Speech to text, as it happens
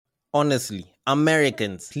Honestly,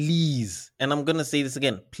 Americans, please, and I'm gonna say this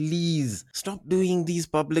again, please stop doing these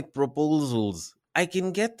public proposals. I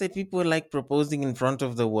can get that people like proposing in front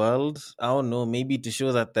of the world. I don't know, maybe to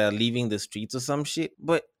show that they're leaving the streets or some shit.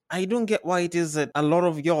 But I don't get why it is that a lot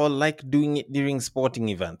of y'all like doing it during sporting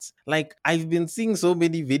events. Like, I've been seeing so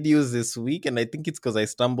many videos this week, and I think it's because I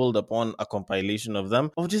stumbled upon a compilation of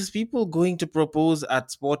them of just people going to propose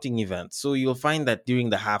at sporting events. So you'll find that during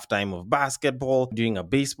the halftime of basketball, during a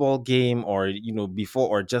baseball game, or, before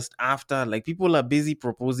or just after, like people are busy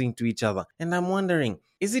proposing to each other. And I'm wondering,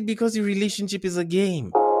 is it because your relationship is a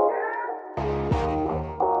game?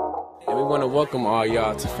 And we want to welcome all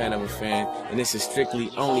y'all to Fan of a Fan, and this is strictly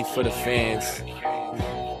only for the fans.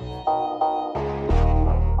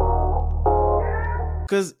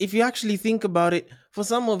 Because if you actually think about it, for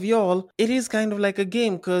some of y'all, it is kind of like a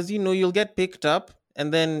game because, you'll get picked up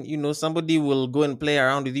and then, somebody will go and play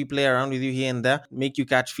around with you here and there, make you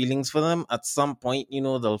catch feelings for them. At some point,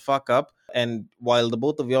 they'll fuck up. And while the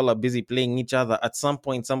both of y'all are busy playing each other, at some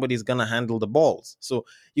point, somebody's going to handle the balls. So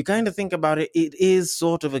you kind of think about it, it is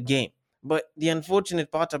sort of a game. But the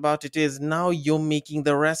unfortunate part about it is now you're making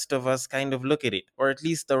the rest of us kind of look at it, or at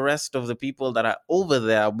least the rest of the people that are over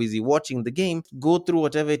there busy watching the game go through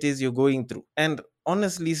whatever it is you're going through. And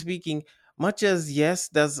honestly speaking, much as yes,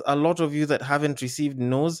 there's a lot of you that haven't received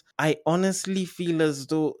no's, I honestly feel as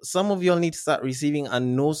though some of y'all need to start receiving a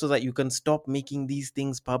no so that you can stop making these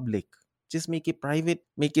things public. Just make it private,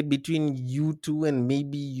 make it between you two, and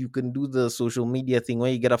maybe you can do the social media thing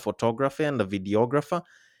where you get a photographer and a videographer,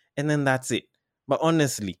 and then that's it. But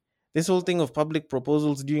honestly, this whole thing of public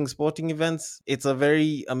proposals during sporting events, it's a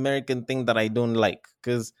very American thing that I don't like.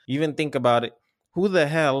 Because even think about it, who the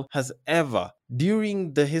hell has ever,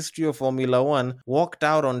 during the history of Formula One, walked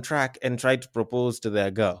out on track and tried to propose to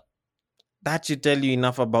their girl? That should tell you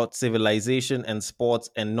enough about civilization and sports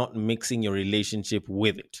and not mixing your relationship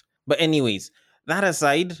with it. But anyways, that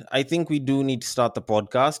aside, I think we do need to start the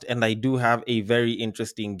podcast, and I do have a very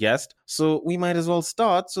interesting guest. So we might as well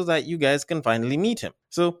start so that you guys can finally meet him.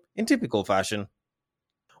 So, in typical fashion,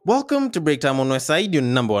 welcome to Breaktime on Westside, your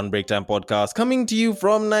number one breaktime podcast, coming to you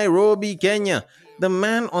from Nairobi, Kenya. The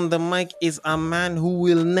man on the mic is a man who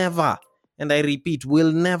will never, and I repeat,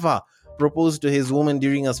 will never propose to his woman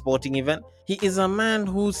during a sporting event. He is a man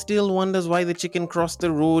who still wonders why the chicken crossed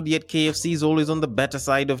the road, yet KFC is always on the better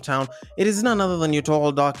side of town. It is none other than your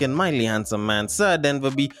tall, dark, and mildly handsome man, Sir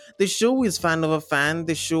Denver B. The show is Fan of a Fan,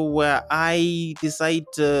 the show where I decide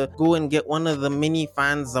to go and get one of the many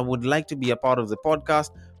fans that would like to be a part of the podcast,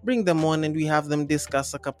 bring them on, and we have them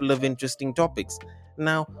discuss a couple of interesting topics.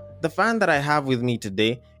 Now, the fan that I have with me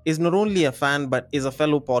today is not only a fan, but is a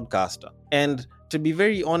fellow podcaster. And to be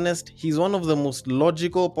very honest, he's one of the most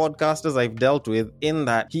logical podcasters I've dealt with, in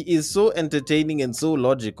that he is so entertaining and so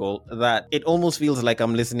logical that it almost feels like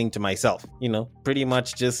I'm listening to myself. Pretty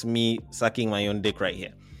much just me sucking my own dick right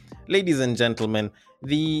here. Ladies and gentlemen,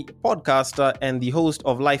 the podcaster and the host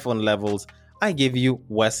of Life on Levels, I give you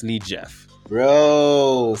Wesley Jeff.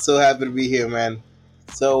 Bro, so happy to be here, man.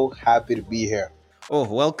 So happy to be here. Oh,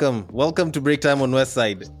 welcome to Break Time on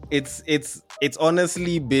Westside. It's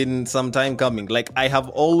honestly been some time coming. Like, I have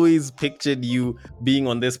always pictured you being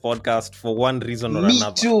on this podcast for one reason or another.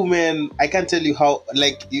 Me too, man. I can't tell you how,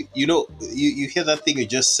 like, you hear that thing you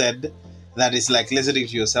just said that is like listening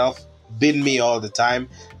to yourself. Been me all the time.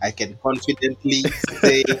 I can confidently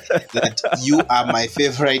say that you are my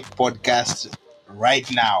favorite podcast right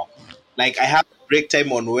now. Like, I have Break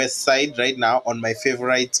Time on Westside right now on my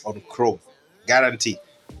favorites on Chrome. Guarantee.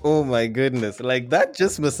 Oh my goodness. Like, that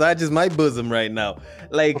just massages my bosom right now.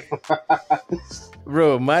 Like,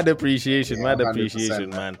 bro, mad appreciation,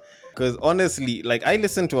 man. Because honestly, like, I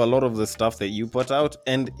listen to a lot of the stuff that you put out,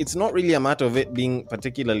 and it's not really a matter of it being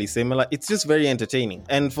particularly similar. It's just very entertaining.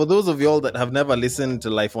 And for those of y'all that have never listened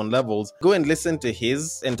to Life on Levels, go and listen to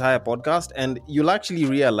his entire podcast, and you'll actually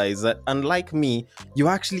realize that, unlike me, you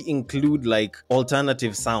actually include like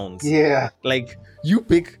alternative sounds. Yeah. Like, you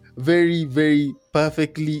pick very, very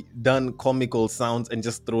perfectly done comical sounds and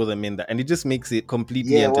just throw them in there, and it just makes it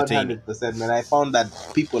completely entertaining. 100%, man. I found that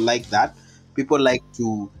people like that. People like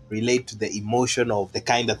to relate to the emotion of the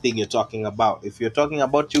kind of thing you're talking about. If you're talking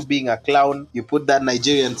about you being a clown, you put that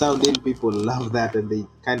Nigerian sound in, people love that and they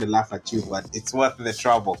kind of laugh at you, but it's worth the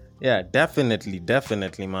trouble. Yeah,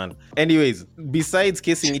 definitely, man. Anyways, besides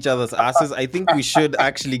kissing each other's asses, I think we should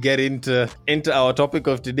actually get into our topic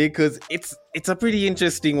of today, because it's a pretty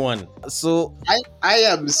interesting one. So I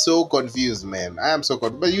am so confused, man. I am so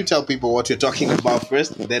confused. But you tell people what you're talking about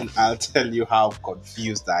first, then I'll tell you how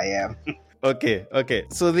confused I am. Okay.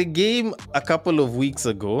 So the game a couple of weeks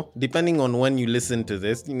ago, depending on when you listen to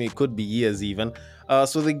this, it could be years even.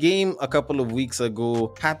 So the game a couple of weeks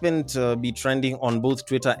ago happened to be trending on both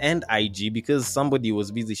Twitter and IG because somebody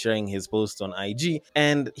was busy sharing his post on IG,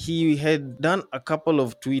 and he had done a couple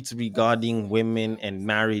of tweets regarding women and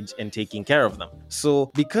marriage and taking care of them.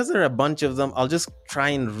 So because there are a bunch of them, I'll just try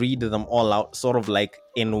and read them all out, sort of like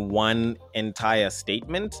in one entire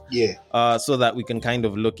statement. Yeah. So that we can kind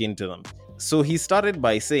of look into them. So he started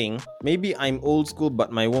by saying, maybe I'm old school,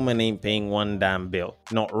 but my woman ain't paying one damn bill.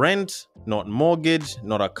 Not rent, not mortgage,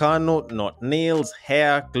 not a car note, not nails,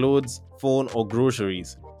 hair, clothes, phone, or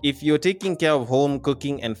groceries. If you're taking care of home,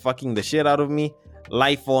 cooking, and fucking the shit out of me,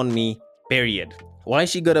 life on me, period. Why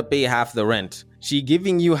she gotta pay half the rent? She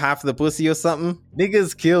giving you half the pussy or something?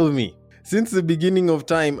 Niggas kill me. Since the beginning of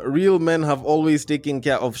time, real men have always taken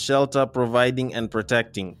care of shelter, providing, and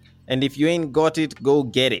protecting. And if you ain't got it, go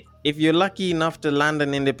get it. If you're lucky enough to land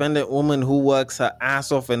an independent woman who works her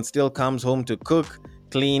ass off and still comes home to cook,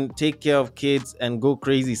 clean, take care of kids, and go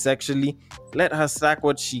crazy sexually, let her stack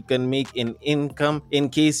what she can make in income in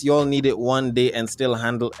case y'all need it one day and still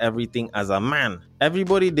handle everything as a man.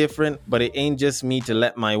 Everybody different, but it ain't just me to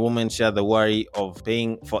let my woman share the worry of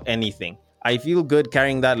paying for anything. I feel good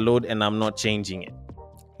carrying that load and I'm not changing it.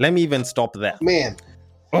 Let me even stop there. Man.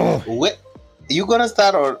 What? You gonna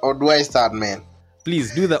start or do I start, man?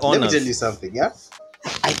 Please do the honors. Let me tell you something, yeah?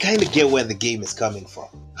 I kind of get where the game is coming from.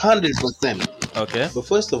 100%. Okay. But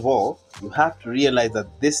first of all, you have to realize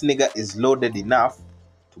that this nigga is loaded enough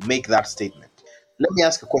to make that statement. Let me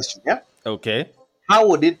ask a question, yeah? Okay. How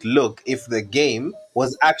would it look if the game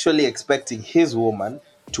was actually expecting his woman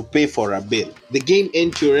to pay for a bill? The game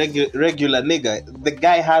ain't your regular nigga. The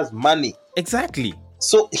guy has money. Exactly.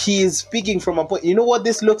 So he is speaking from a point. You know what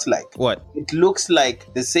this looks like? What? It looks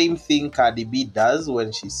like the same thing Cardi B does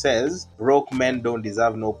when she says broke men don't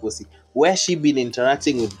deserve no pussy. Where she been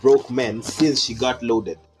interacting with broke men since she got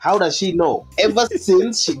loaded? How does she know? Ever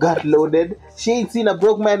since she got loaded, she ain't seen a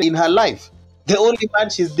broke man in her life. The only man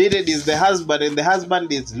she's dated is the husband, and the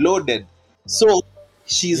husband is loaded. So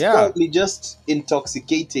she's probably just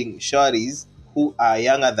intoxicating shorties who are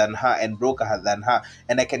younger than her and broker than her.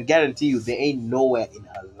 And I can guarantee you there ain't nowhere in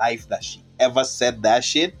her life that she ever said that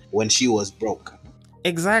shit when she was broke.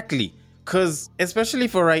 Exactly. Because, especially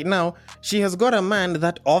for right now, she has got a man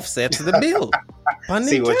that offsets the bill.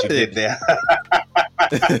 See what you did there.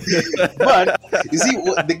 But, you see,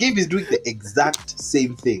 the game is doing the exact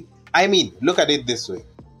same thing. I mean, look at it this way.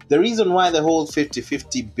 The reason why the whole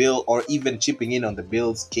 50-50 bill or even chipping in on the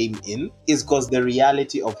bills came in is because the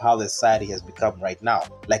reality of how the society has become right now.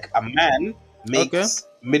 Like a man makes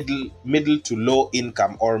middle to low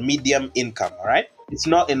income or medium income, all right? It's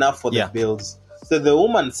not enough for the bills. So the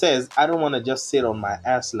woman says, I don't want to just sit on my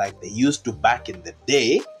ass like they used to back in the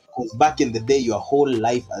day. Because back in the day, your whole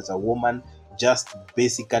life as a woman just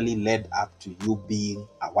basically led up to you being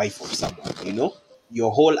a wife of someone, you know? Your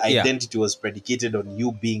whole identity was predicated on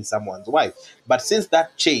you being someone's wife. But since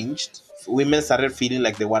that changed, women started feeling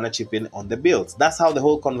like they want to chip in on the bills. That's how the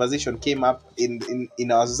whole conversation came up in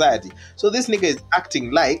our society. So this nigga is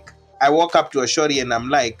acting like, I walk up to a shorty and I'm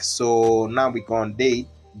like, so now we go on date,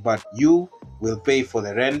 but you will pay for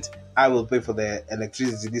the rent, I will pay for the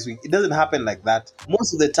electricity this week. It doesn't happen like that.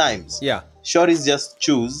 Most of the times, shorties just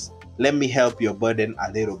choose, let me help your burden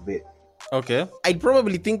a little bit. Okay. I'd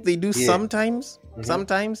probably think they do sometimes.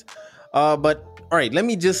 But all right, let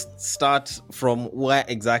me just start from where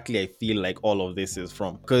exactly I feel like all of this is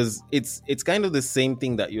from, because it's kind of the same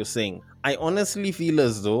thing that you're saying. I honestly feel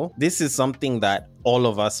as though this is something that all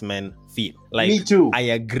of us men feel. Like, me too. I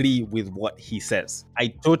agree with what he says.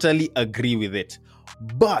 I totally agree with it.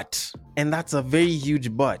 But, and that's a very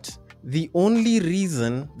huge but, the only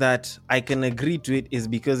reason that I can agree to it is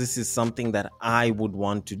because this is something that I would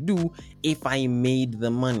want to do if I made the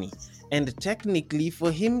money. And technically,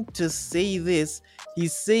 for him to say this,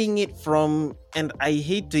 he's saying it from, and I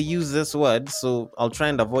hate to use this word, so I'll try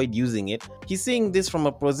and avoid using it. He's saying this from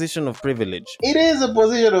a position of privilege. It is a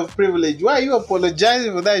position of privilege. Why are you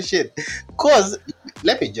apologizing for that shit? Because,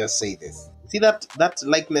 let me just say this. See that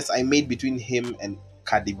likeness I made between him and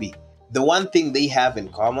Cardi B? The one thing they have in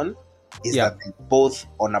common is that they're both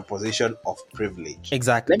on a position of privilege.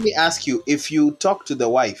 Exactly. Let me ask you, if you talk to the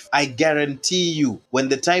wife, I guarantee you, when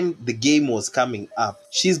the time the game was coming up,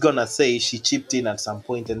 she's gonna say she chipped in at some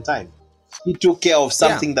point in time. He took care of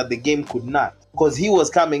something that the game could not, because he was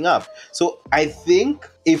coming up. So I think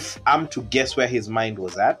if I'm to guess where his mind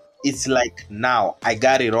was at, it's like, now I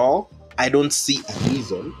got it all. I don't see a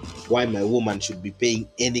reason why my woman should be paying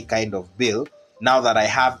any kind of bill. now that I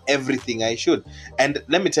have everything I should. And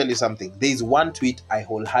let me tell you something. There's one tweet I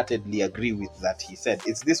wholeheartedly agree with that he said.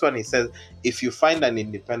 It's this one. He says, if you find an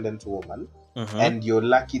independent woman and you're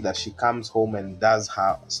lucky that she comes home and does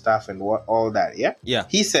her stuff and all that, Yeah.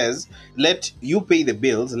 He says, let you pay the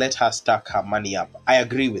bills, let her stack her money up. I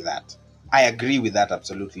agree with that. I agree with that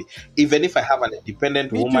absolutely. Even if I have an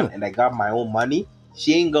independent woman and I got my own money,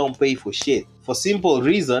 she ain't gonna pay for shit. For simple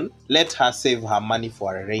reason, let her save her money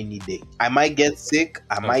for a rainy day. I might get sick,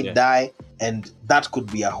 I might die, and that could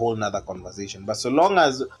be a whole nother conversation. But so long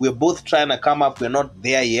as we're both trying to come up, we're not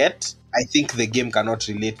there yet, I think the game cannot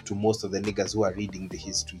relate to most of the niggas who are reading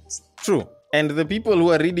his tweets. True. And the people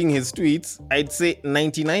who are reading his tweets, I'd say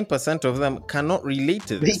 99% of them cannot relate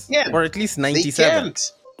to this. They can't. Or at least 97%. They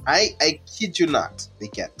can't. I kid you not. They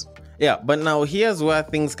can't. Yeah, but now here's where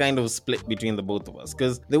things kind of split between the both of us.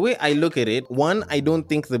 Because the way I look at it, one, I don't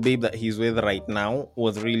think the babe that he's with right now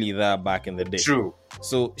was really there back in the day. True.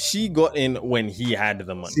 So she got in when he had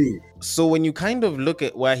the money. True. So when you kind of look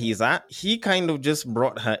at where he's at, he kind of just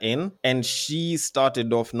brought her in and she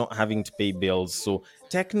started off not having to pay bills. So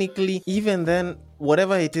technically, even then,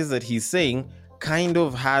 whatever it is that he's saying kind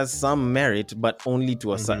of has some merit, but only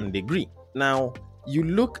to a certain degree. Now, you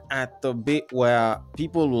look at the bit where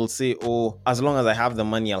people will say, oh, as long as I have the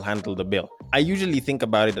money, I'll handle the bill. I usually think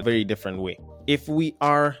about it a very different way. If we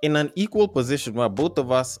are in an equal position where both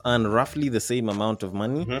of us earn roughly the same amount of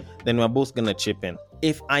money, then we're both going to chip in.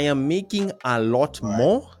 If I am making a lot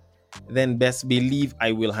more, then best believe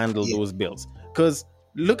I will handle those bills. Because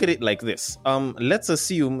look at it like this. Let's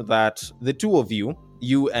assume that the two of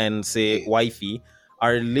you and say wifey,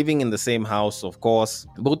 are living in the same house, of course.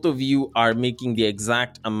 Both of you are making the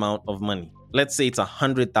exact amount of money. Let's say it's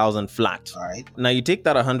 100,000 flat. All right. Now you take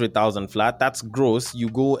that 100,000 flat, that's gross. You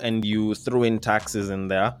go and you throw in taxes in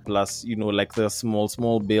there, plus, like the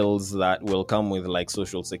small bills that will come with like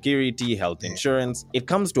social security, health insurance. It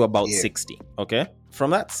comes to about 60, okay? From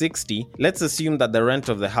that 60, let's assume that the rent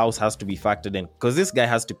of the house has to be factored in, because this guy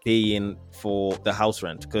has to pay in for the house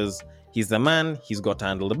rent, because he's the man, he's got to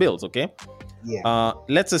handle the bills, okay?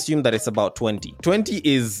 Let's assume that it's about 20. 20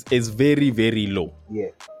 is very, very low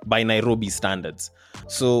by Nairobi standards.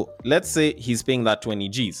 So let's say he's paying that 20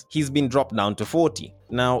 Gs. He's been dropped down to 40.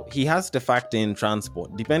 Now, he has to factor in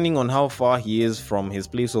transport. Depending on how far he is from his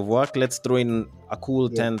place of work, let's throw in a cool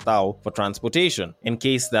 10,000 for transportation in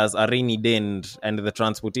case there's a rainy day and the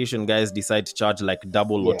transportation guys decide to charge like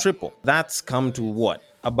double or triple. That's come to what?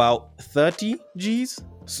 About 30 Gs?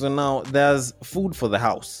 So now there's food for the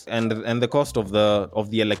house and the cost of the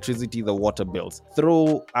electricity, the water bills.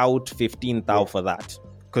 Throw out 15,000 for that,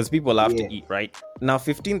 because people have to eat, right? Now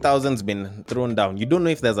 15,000's been thrown down. You don't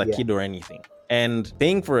know if there's a kid or anything. And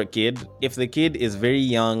paying for a kid, if the kid is very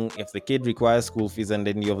young, if the kid requires school fees and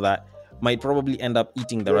any of that, might probably end up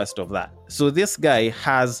eating the rest of that. So this guy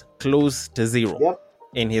has close to zero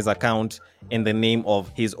in his account in the name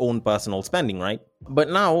of his own personal spending, right? But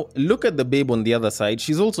now look at the babe on the other side.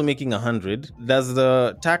 She's also making 100. There's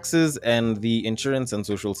the taxes and the insurance and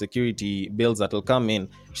social security bills that will come in.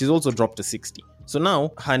 She's also dropped to 60. So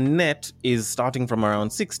now her net is starting from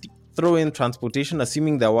around 60. Throw in transportation,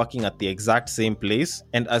 assuming they're working at the exact same place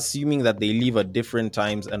and assuming that they leave at different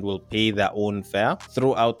times and will pay their own fare.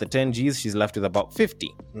 Throw out the 10 Gs, she's left with about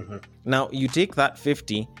 50. Now you take that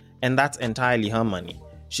 50 and that's entirely her money.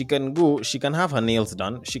 She can go, she can have her nails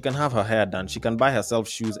done, she can have her hair done, she can buy herself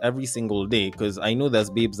shoes every single day, because I know there's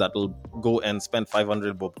babes that will go and spend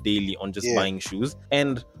 500 bob daily on just buying shoes.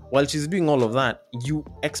 And while she's doing all of that, you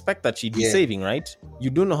expect that she'd be saving, right? You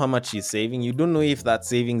don't know how much she's saving. You don't know if that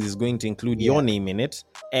savings is going to include your name in it.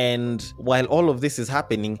 And while all of this is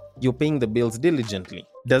happening, you're paying the bills diligently.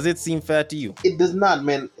 Does it seem fair to you? It does not,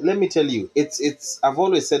 man. Let me tell you, it's I've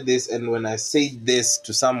always said this, and when I say this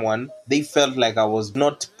to someone, they felt like I was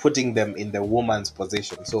not putting them in the woman's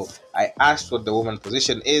position. So I asked what the woman's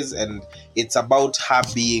position is, and it's about her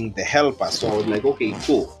being the helper. So I was like, okay,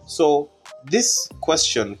 cool. So this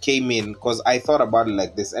question came in because I thought about it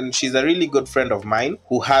like this, and she's a really good friend of mine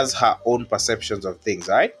who has her own perceptions of things,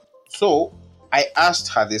 right? So I asked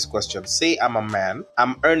her this question. Say I'm a man,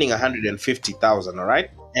 I'm earning 150,000, all right?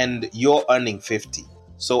 And you're earning 50.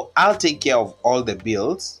 So I'll take care of all the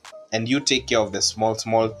bills and you take care of the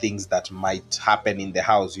small things that might happen in the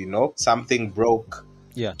house, something broke,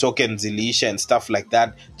 tokens deletion and stuff like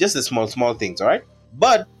that. Just the small things, all right?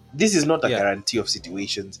 But this is not a guarantee of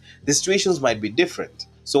situations. The situations might be different.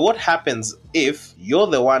 So what happens if you're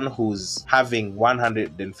the one who's having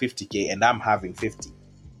 150K and I'm having 50?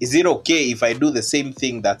 Is it okay if I do the same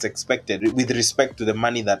thing that's expected with respect to the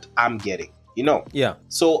money that I'm getting? you know. Yeah.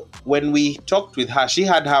 So when we talked with her, she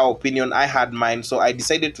had her opinion, I had mine. So I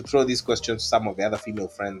decided to throw these questions to some of the other female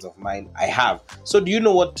friends of mine I have. So do you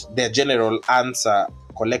know what their general answer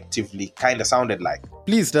collectively kind of sounded like?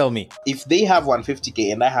 Please tell me. If they have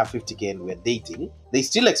 150k and I have 50k and we're dating, they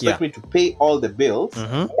still expect Yeah. me to pay all the bills,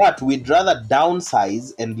 but we'd rather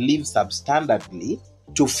downsize and live substandardly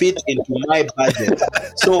to fit into my budget.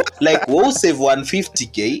 So, like, we'll save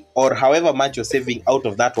 150k or however much you're saving out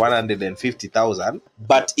of that 150,000.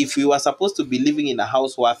 But if we were supposed to be living in a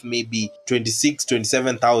house worth maybe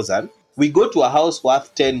 27,000, we go to a house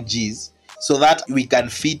worth 10 G's so that we can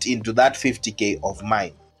fit into that 50k of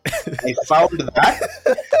mine. I found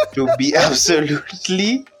that to be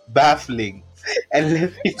absolutely baffling. And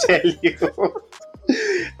let me tell you,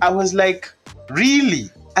 I was like, really?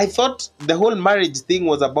 I thought the whole marriage thing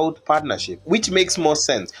was about partnership, which makes more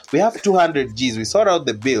sense. We have 200 G's, we sort out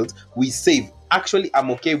the bills, we save. Actually, I'm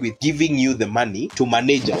okay with giving you the money to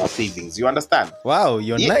manage our savings. You understand? Wow,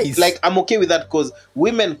 you're nice. Like, I'm okay with that because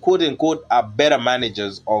women, quote unquote, are better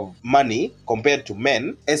managers of money compared to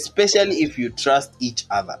men, especially if you trust each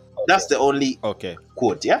other. That's the only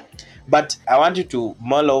quote, yeah? But I want you to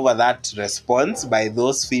mull over that response by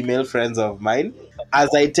those female friends of mine as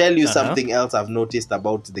I tell you something else I've noticed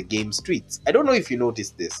about the game Streets. I don't know if you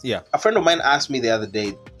noticed this. Yeah. A friend of mine asked me the other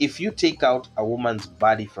day, if you take out a woman's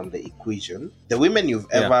body from the equation, the women you've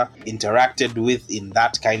ever interacted with in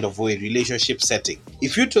that kind of way, relationship setting,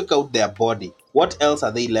 if you took out their body, what else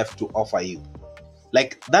are they left to offer you?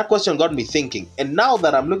 Like, that question got me thinking. And now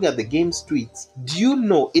that I'm looking at the game Streets, do you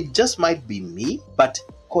know, it just might be me, but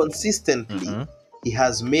consistently, he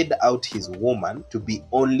has made out his woman to be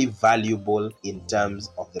only valuable in terms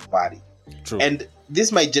of the body. True. And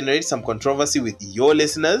this might generate some controversy with your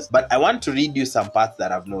listeners, but I want to read you some parts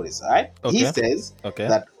that I've noticed, all right? He says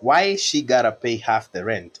that why she gotta pay half the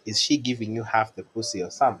rent? Is she giving you half the pussy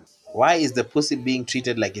or something? Why is the pussy being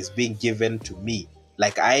treated like it's being given to me?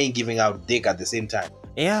 Like I ain't giving out dick at the same time.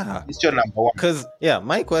 Yeah. It's your number one. Because,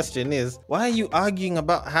 my question is, why are you arguing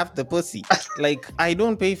about half the pussy? Like, I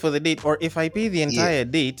don't pay for the date, or if I pay the entire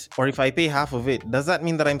date, or if I pay half of it, does that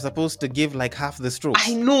mean that I'm supposed to give like half the strokes?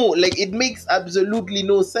 I know, like it makes absolutely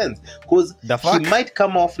no sense. Because he might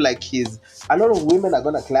come off like a lot of women are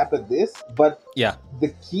gonna clap at this, but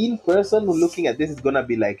the keen person who looking at this is gonna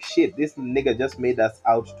be like, shit, this nigga just made us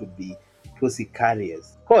out to be pussy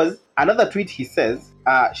carriers. Because another tweet he says,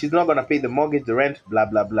 she's not gonna pay the mortgage, the rent, blah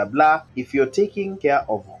blah blah blah. If you're taking care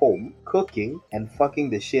of home, cooking, and fucking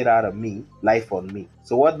the shit out of me, life on me.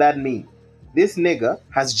 So what that means? This nigga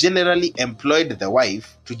has generally employed the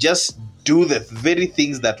wife to just do the very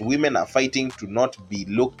things that women are fighting to not be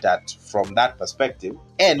looked at from that perspective.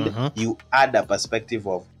 And you add a perspective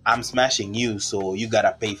of, I'm smashing you, so you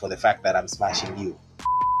gotta pay for the fact that I'm smashing you.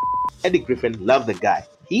 Eddie Griffin, love the guy.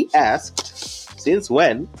 He asked, since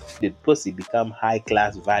when did pussy become high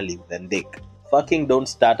class value than dick? Fucking don't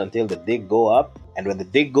start until the dick go up, and when the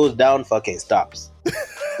dick goes down, fucking stops.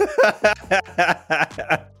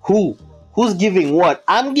 Who's giving what?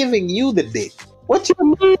 I'm giving you the dick. What you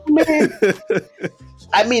mean, man?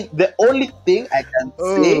 I mean, the only thing I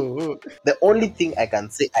can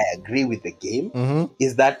say I agree with the game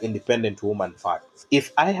is that independent woman part.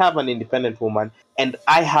 If I have an independent woman and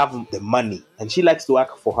I have the money and she likes to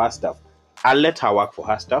work for her stuff, I'll let her work for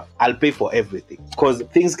her stuff. I'll pay for everything because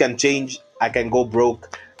things can change. I can go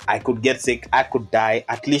broke. I could get sick. I could die.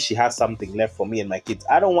 At least she has something left for me and my kids.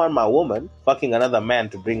 I don't want my woman fucking another man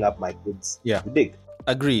to bring up my kids. Yeah. You dig?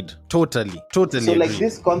 Agreed. Totally So agreed. like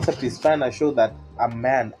this concept is trying to show that a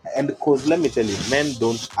man, and because let me tell you, men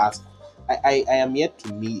don't ask. I am yet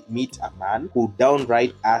to meet a man who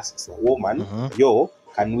downright asks a woman, yo,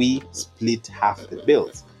 can we split half the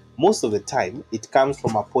bills? Most of the time, it comes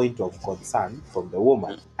from a point of concern from the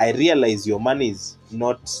woman. I realize your money is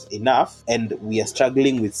not enough and we are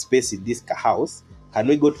struggling with space in this house. Can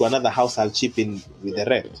we go to another house? I'll chip in with the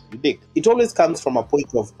rent. You dig? It always comes from a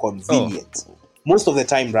point of convenience. Most of the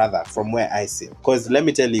time, rather, from where I sit. Because let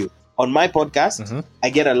me tell you, on my podcast, I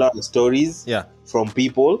get a lot of stories from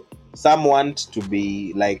people. Some want to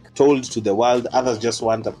be like told to the world. Others just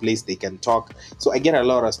want a place they can talk. So I get a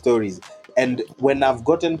lot of stories. And when I've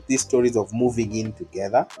gotten these stories of moving in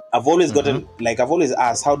together, I've always gotten, like, I've always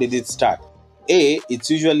asked, how did it start? It's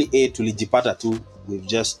usually tulijipata tu. We're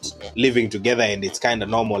just living together and it's kind of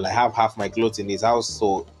normal. I have half my clothes in his house,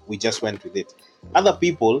 so we just went with it. Other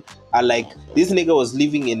people are like, this nigga was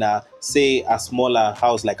living in a say a smaller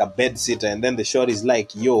house like a bed sitter, and then the short is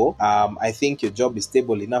like, yo, I think your job is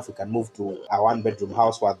stable enough, we can move to a 1 bedroom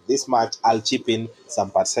house worth this much, I'll chip in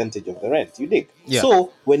some percentage of the rent, you dig? Yeah.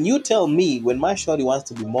 So when you tell me, when my shorty wants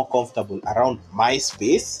to be more comfortable around my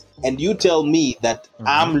space, and you tell me that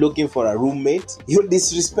I'm looking for a roommate, you're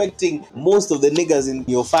disrespecting most of the niggas in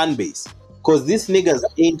your fan base. Because these niggas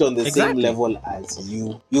ain't on the same level as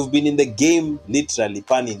you. You've been in the game, literally,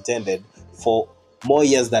 pun intended, for more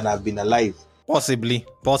years than I've been alive. Possibly,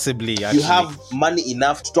 actually. You have money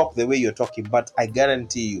enough to talk the way you're talking, but I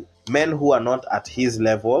guarantee you, men who are not at his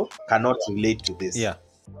level cannot relate to this. Yeah.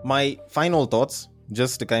 My final thoughts,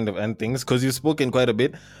 just to kind of end things, because you've spoken quite a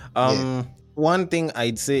bit. One thing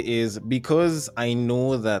I'd say is, because I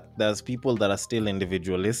know that there's people that are still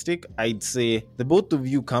individualistic, I'd say the both of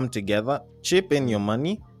you come together, chip in your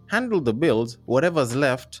money, handle the bills, whatever's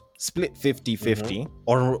left, split 50-50,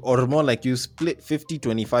 or more like you split 50,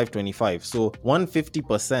 25, 25. So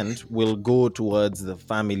 150% will go towards the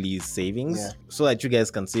family's savings, so that you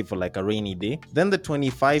guys can save for like a rainy day. Then the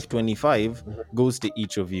 25 goes to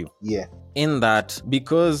each of you. Yeah. In that,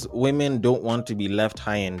 because women don't want to be left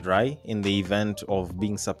high and dry in the event of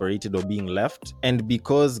being separated or being left, and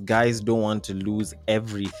because guys don't want to lose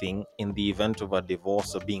everything in the event of a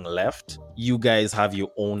divorce or being left, you guys have your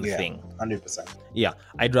own thing. 100%. Yeah,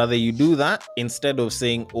 I'd rather you do that instead of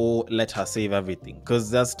saying, oh, let her save everything. Because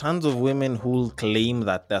there's tons of women who'll claim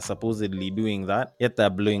that they're supposedly doing that, yet they're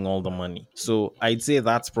blowing all the money. So I'd say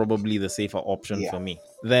that's probably the safer option for me.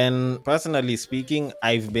 Then, personally speaking,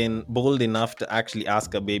 I've been bold enough to actually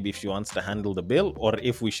ask a babe if she wants to handle the bill or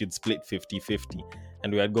if we should split 50-50.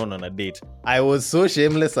 And we had gone on a date. I was so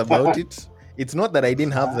shameless about it. It's not that I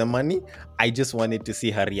didn't have the money. I just wanted to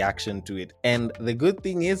see her reaction to it. And the good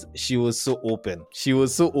thing is, she was so open. She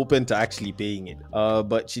was so open to actually paying it.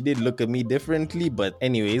 But she did look at me differently. But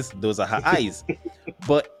anyways, those are her eyes.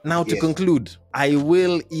 But now to conclude, I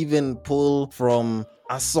will even pull from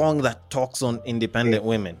a song that talks on independent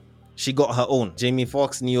women. She got her own. Jamie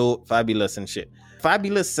Foxx, Neo, Fabulous and shit.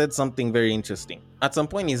 Fabulous said something very interesting. At some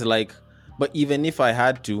point, he's like, but even if I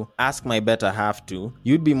had to, ask my better half to,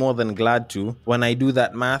 you'd be more than glad to. When I do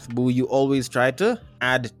that math, boo, you always try to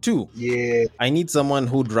add 2. Yeah. I need someone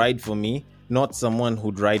who'd ride for me, not someone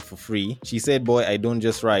who'd ride for free. She said, boy, I don't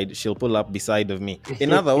just ride, she'll pull up beside of me.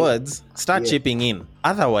 In other words, start chipping in.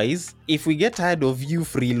 Otherwise, if we get tired of you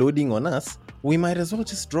freeloading on us, we might as well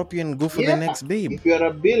just drop you and go for the next babe. If you're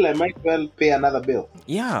a bill, I might well pay another bill.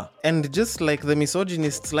 Yeah, and just like the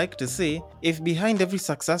misogynists like to say, if behind every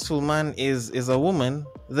successful man is a woman,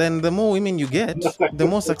 then the more women you get, the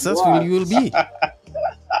more successful you will be.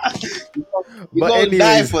 You don't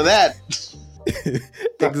die for that.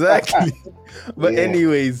 Exactly. But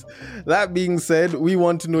anyways, that being said, we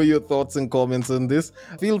want to know your thoughts and comments on this.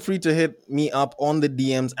 Feel free to hit me up on the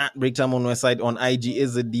DMs at Breaktime on Westside. On IG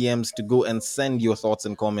is the DMs to go and send your thoughts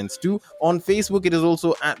and comments to. On Facebook, it is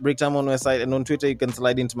also at Breaktime on Westside. And on Twitter, you can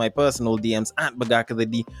slide into my personal DMs at Bagaka the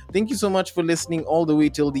D. Thank you so much for listening all the way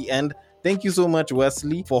till the end. Thank you so much,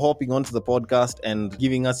 Wesley, for hopping onto the podcast and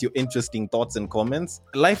giving us your interesting thoughts and comments.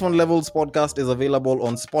 Life on Levels podcast is available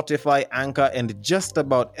on Spotify, Anchor, and just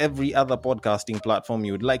about every other podcasting platform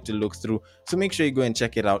you would like to look through. So make sure you go and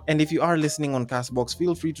check it out. And if you are listening on Castbox,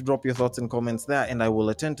 feel free to drop your thoughts and comments there, and I will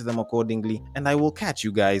attend to them accordingly. And I will catch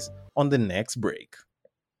you guys on the next break.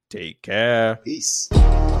 Take care. Peace.